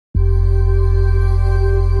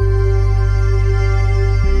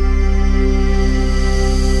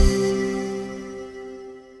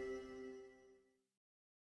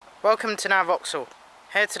Welcome to now Vauxhall.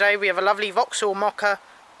 Here today we have a lovely Vauxhall MOKKA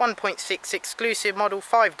 1.6 exclusive model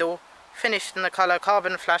 5-door, finished in the colour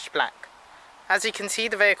carbon flash black. As you can see,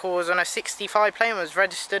 the vehicle was on a 65 plate and was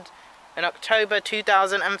registered in October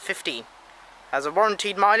 2015. Has a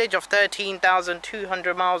warranted mileage of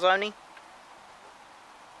 13,200 miles only.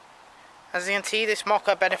 As you can see, this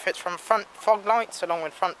MOKKA benefits from front fog lights along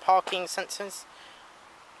with front parking sensors.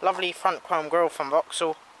 Lovely front chrome grille from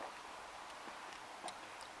Vauxhall.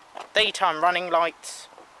 Daytime running lights,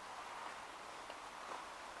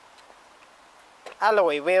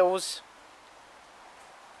 alloy wheels,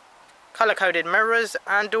 colour coded mirrors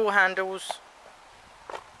and door handles.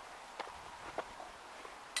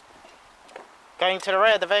 Going to the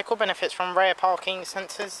rear, the vehicle benefits from rear parking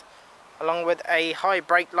sensors along with a high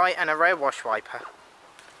brake light and a rear wash wiper.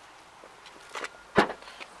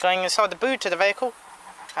 Going inside the boot of the vehicle,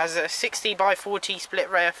 has a 60x40 split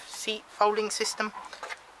rear seat folding system,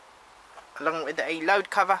 along with a load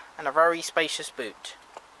cover and a very spacious boot.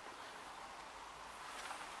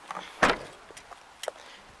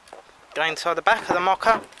 Going inside the back of the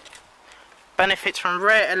MOKKA, benefits from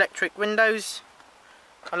rear electric windows,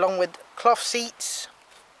 along with cloth seats,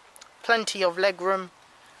 plenty of leg room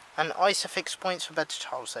and ISOFIX points for better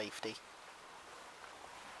child safety.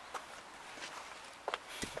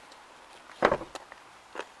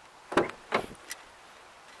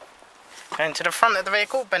 Going to the front of the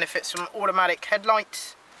vehicle, benefits from automatic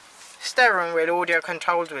headlights, steering wheel audio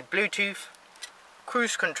controls with Bluetooth,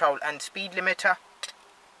 cruise control and speed limiter,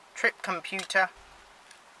 trip computer,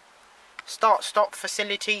 start-stop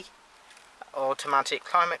facility, automatic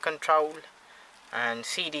climate control and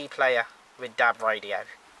CD player with DAB radio.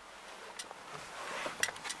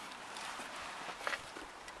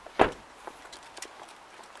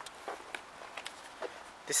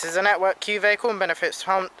 This is a Network Q vehicle and benefits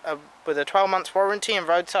from, with a 12 months warranty and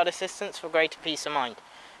roadside assistance for greater peace of mind.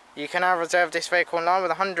 You can now reserve this vehicle online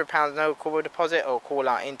with a £100 no-call deposit or call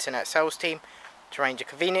our internet sales team to arrange a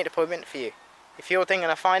convenient appointment for you. If you're thinking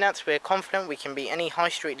of finance, we're confident we can beat any high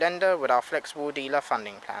street lender with our flexible dealer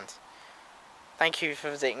funding plans. Thank you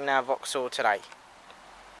for visiting now Vauxhall today.